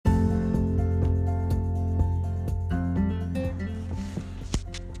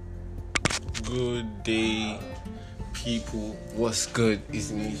Good day, people. What's good?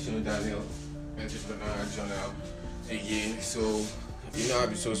 It's me, Daniel, Entrepreneur Journal. Again, so I'll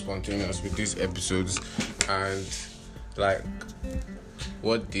be so spontaneous with these episodes, and like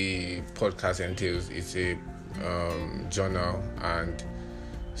what the podcast entails, it's a journal, and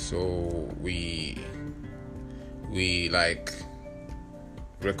so we like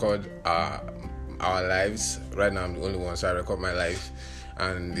record our lives. Right now I'm the only one, so I record my life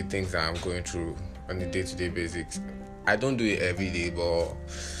and the things that I'm going through on a day-to-day basis. I don't do it every day, but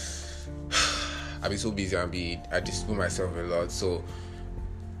I be so busy I discipline myself a lot. So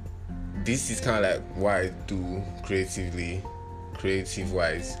this is kind of like what I do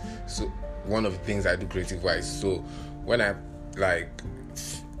creative-wise. So one of the things I do creative-wise. So when I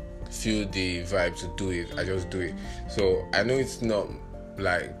feel the vibe to do it, I just do it. So I know it's not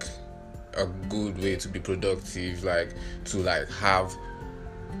like a good way to be productive, to have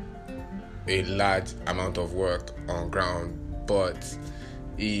a large amount of work on ground, but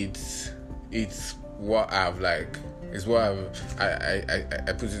it's what I put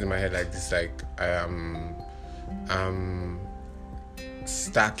it in my head like this, I'm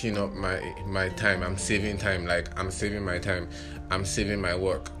stacking up my time. I'm saving time, I'm saving my time, I'm saving my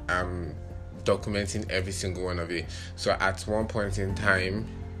work, I'm documenting every single one of it. So at one point in time,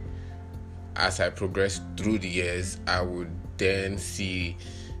 as I progress through the years, I will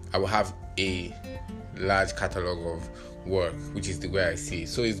have a large catalog of work, which is the way I see it.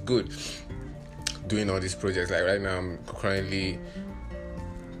 So it's good doing all these projects. Like right now, I'm currently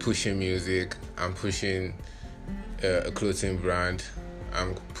pushing music, I'm pushing a clothing brand,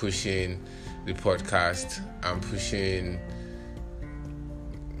 I'm pushing the podcast, I'm pushing.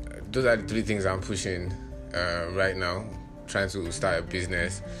 Those are the three things I'm pushing right now, trying to start a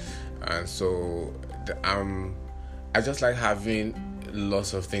business. And so I just like having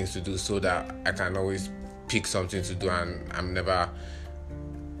lots of things to do so that I can always pick something to do, and I'm never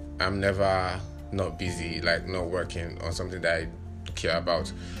not busy, not working on something that I care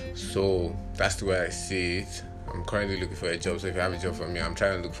about. So that's the way I see it. I'm currently looking for a job, so if you have a job for me, I'm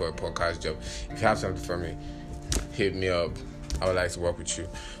trying to look for a podcast job. If you have something for me, hit me up. I would like to work with you.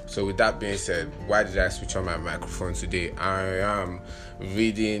 So with that being said, why did I switch on my microphone today? I am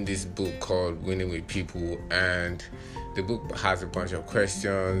reading this book called Winning with People, and the book has a bunch of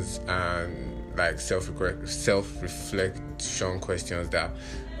questions and self-reflection questions that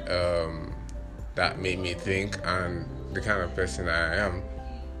made me think. And the kind of person I am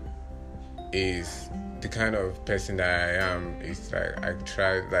is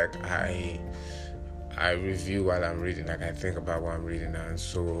I review while I'm reading, I think about what I'm reading. And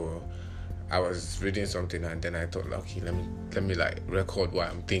so I was reading something, and then I thought, okay, let me record what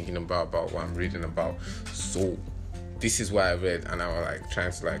I'm thinking about what I'm reading about. So this is what I read, and I was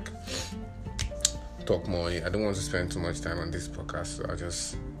trying to talk more on it. I don't want to spend too much time on this podcast, so I'll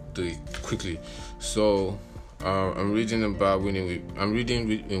just do it quickly. So I'm reading about Winning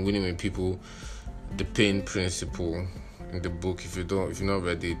with People, the Pain Principle, in the book. If you've not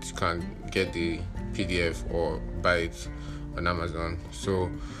read it, you can get the PDF or buy it on Amazon. So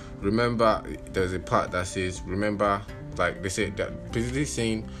remember, there's a part that says, remember, they say that basically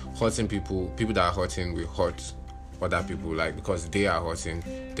saying hurting people that are hurting will hurt other people, because they are hurting,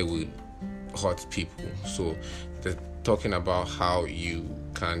 they will hurt people. So they're talking about how you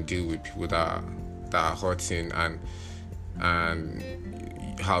can deal with people that are hurting, and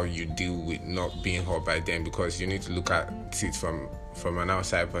how you deal with not being hurt by them, because you need to look at it from an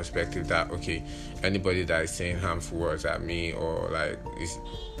outside perspective, that okay, anybody that is saying harmful words at me or is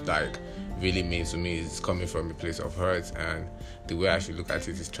really mean to me is coming from a place of hurt, and the way I should look at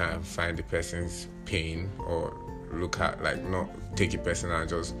it is try and find the person's pain, or look at not take it personal and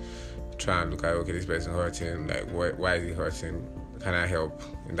just try and look at, okay, this person hurting, why is he hurting, can I help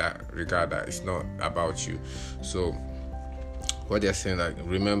in that regard, that it's not about you. So what they're saying,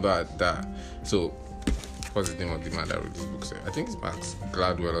 remember that. So what's the name of the man that wrote this book? I think it's Max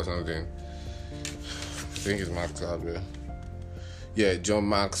Gladwell or something. I think it's Max Gladwell. Yeah, John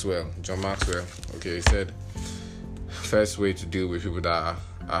Maxwell. Okay, he said, first way to deal with people that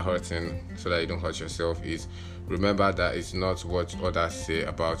are hurting so that you don't hurt yourself is remember that it's not what others say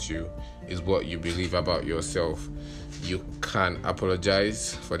about you, it's what you believe about yourself. You can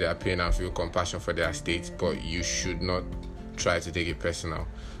apologize for their pain and feel compassion for their state, but you should not try to take it personal.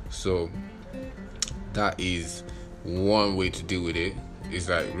 So that is one way to deal with it. It's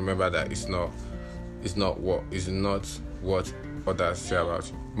remember that it's not what others say about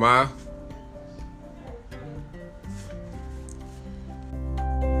you.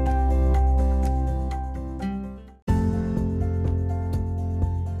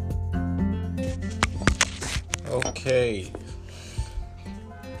 Okay.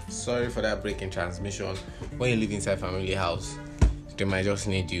 Sorry for that break in transmission. When you live inside family house, they might just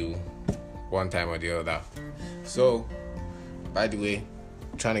need you one time or the other. So, by the way,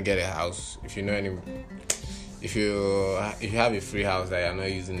 trying to get a house. If you have a free house that you're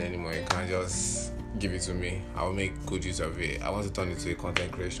not using anymore, you can just give it to me. I will make good use of it. I want to turn it into a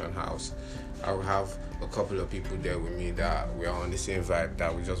content creation house. I will have a couple of people there with me that we are on the same vibe,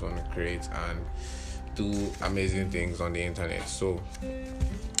 that we just want to create and do amazing things on the internet. So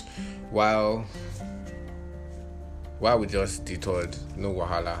while we just detoured, no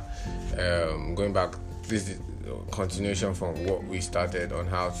wahala, going back, this is continuation from what we started on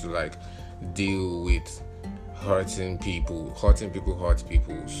how to like deal with hurting people hurt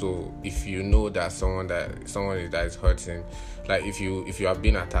people. So if you know that someone that is hurting, like if you have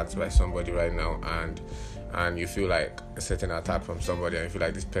been attacked by somebody right now and you feel like a certain attack from somebody and you feel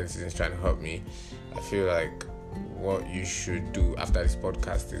like this person is trying to hurt me, I feel like what you should do after this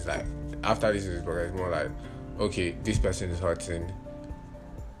podcast is like, after this is more like, okay, this person is hurting,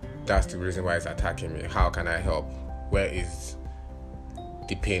 that's the reason why it's attacking me, how can I help, where is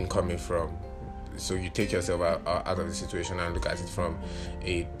the pain coming from? So you take yourself out of the situation and look at it from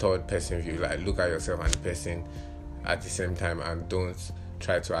a third person view. Like, look at yourself and the person at the same time, and don't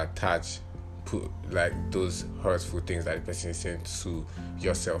try to put like those hurtful things that the person is saying to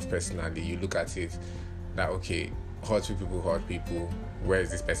yourself personally. You look at it that, okay, hurt people, where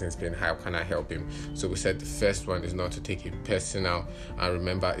is this person's pain, how can I help him? So we said the first one is not to take it personal, and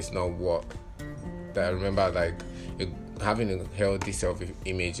remember, it's not having a healthy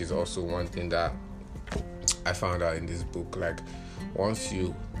self-image is also one thing that I found out in this book. Like,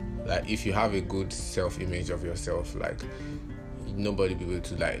 if you have a good self-image of yourself, like, nobody will be able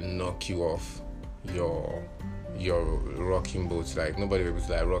to like knock you off your rocking boat. Like, nobody will be able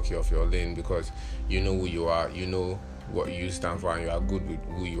to like rock you off your lane, because you know who you are, you know what you stand for, and you are good with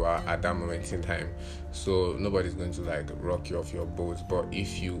who you are at that moment in time. So nobody's going to like rock you off your boat. But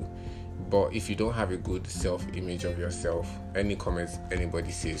if you don't have a good self-image of yourself, any comments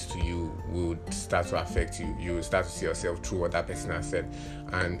anybody says to you would start to affect you. You will start to see yourself through what that person has said.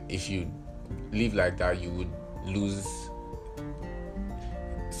 And if you live like that, you would lose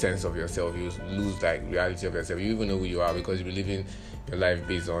sense of yourself. You lose like reality of yourself. You even know who you are, because you'll be living your life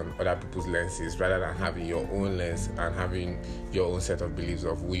based on other people's lenses rather than having your own lens and having your own set of beliefs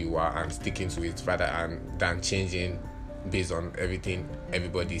of who you are and sticking to it, rather than changing based on everything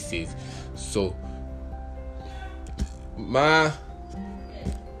everybody says. So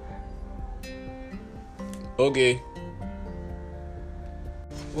okay.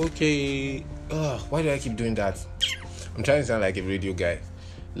 Why do I keep doing that? I'm trying to sound like a radio guy.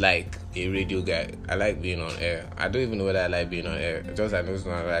 I like being on air. I don't even know whether I like being on air. Just I know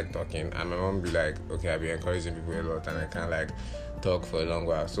I like talking, and my mom be like, okay, I'll be encouraging people a lot, and I can't like talk for a long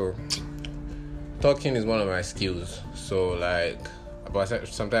while. So talking is one of my skills. So but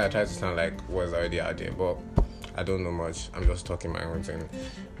sometimes I try to sound like what's already out there, but I don't know much. I'm just talking my own thing.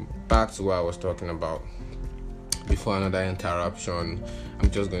 Back to what I was talking about before another interruption.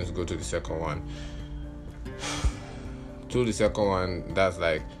 I'm just going to go to the second one. To the second one, that's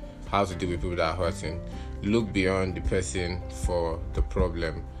like how to deal with people that are hurting. Look beyond the person for the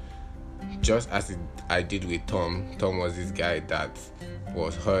problem. Just as I did with Tom. Tom was this guy that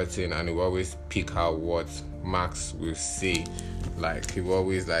was hurting, and he would always pick out what Max will say. Like, he would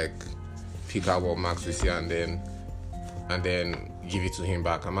always like pick out what Max will say and then give it to him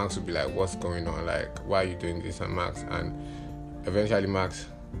back. And Max would be like, what's going on? Like, why are you doing this? And eventually Max,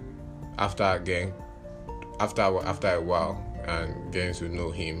 after a while and getting to know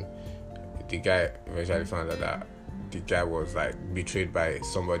him, the guy eventually found out that the guy was like betrayed by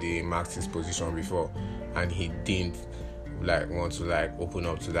somebody in Max's position before, and he didn't like want to like open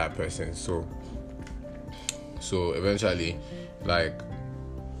up to that person. So eventually, like,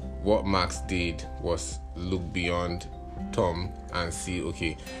 what Max did was look beyond Tom and see,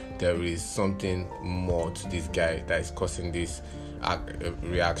 okay, there is something more to this guy that is causing this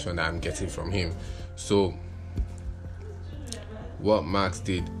reaction that I'm getting from him. So what Max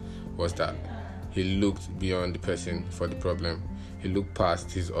did was that he looked beyond the person for the problem. He looked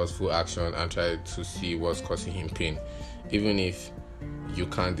past his hurtful action and tried to see what's causing him pain. Even if you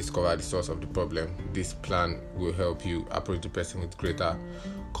can't discover the source of the problem, this plan will help you approach the person with greater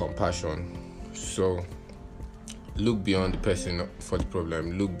compassion. So look beyond the person for the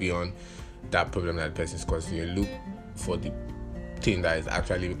problem. Look beyond that problem that the person is causing you. Look for the thing that is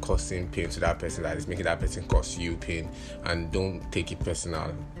actually causing pain to that person, that is making that person cause you pain, and don't take it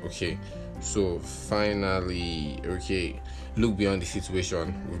personal. Okay, So finally, okay, look beyond the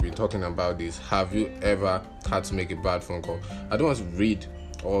situation. We've been talking about this. Have you ever had to make a bad phone call? I don't want to read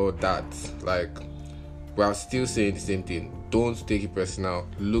all that. Like, we are still saying the same thing. Don't take it personal.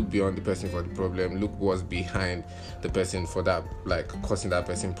 Look beyond the person for the problem. Look what's behind the person for that, like causing that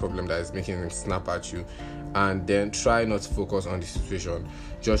person problem that is making him snap at you. And then try not to focus on the situation.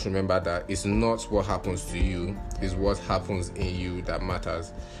 Just remember that it's not what happens to you, it's what happens in you that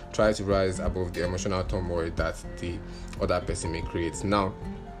matters. Try to rise above the emotional turmoil that the other person may create. Now,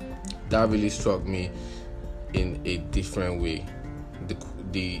 that really struck me in a different way.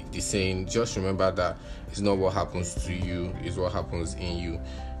 The saying, just remember that it's not what happens to you, it's what happens in you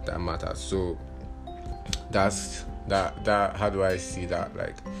that matters. So that's that how do I see that?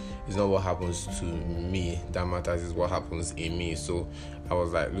 Like, it's not what happens to me that matters, is what happens in me. So I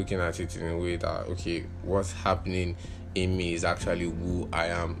was like looking at it in a way that, okay, what's happening in me is actually who I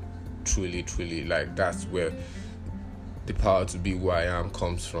am truly. Like, that's where the power to be who I am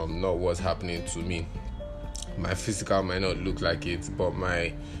comes from, not what's happening to me. My physical might not look like it, but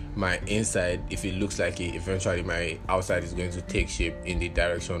my inside, if it looks like it, eventually my outside is going to take shape in the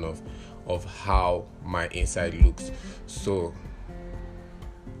direction of how my inside looks. So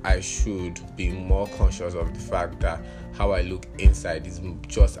I should be more conscious of the fact that how I look inside is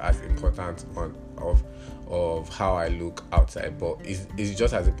just as important of how I look outside, but it's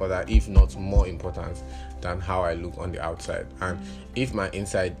just as important, if not more important, than how I look on the outside. And if my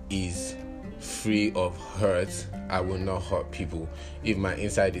inside is free of hurt, I will not hurt people. If my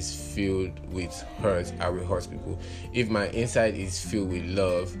inside is filled with hurt, I will hurt people. If my inside is filled with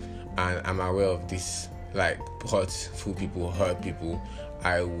love and I'm aware of this, like, hurtful people hurt people,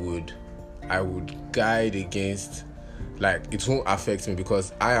 I would guide against, like, it won't affect me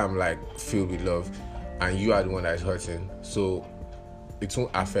because I am like filled with love and you are the one that is hurting, so it won't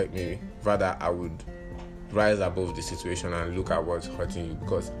affect me. Rather, I would rise above the situation and look at what's hurting you,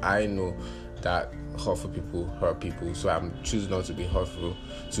 because I know that hurtful people hurt people, so I'm choosing not to be hurtful,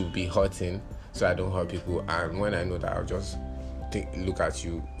 to be hurting, so I don't hurt people. And when I know that, I'll just look at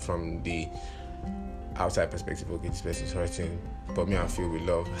you from the outside perspective. Okay, this person is hurting, but me, I'm filled with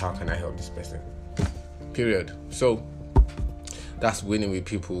love. How can I help this person? Period. So that's winning with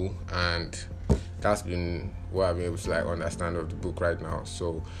people, and that's been what I've been able to like understand of the book right now.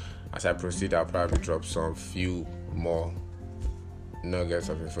 So as I proceed, I'll probably drop some few more nuggets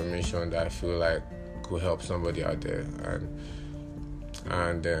of information that I feel like could help somebody out there,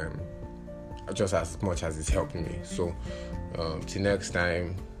 and just as much as it's helping me. So till next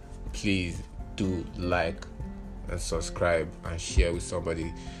time, please do like and subscribe and share with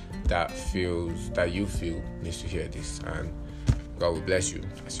somebody that you feel needs to hear this, and God will bless you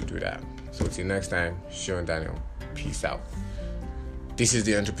as you do that. So till next time, Sean Daniel, peace out. This is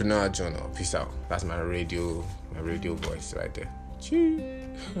the Entrepreneur Journal. Peace out. That's my radio voice right there.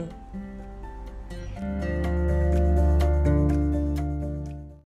 Cheers.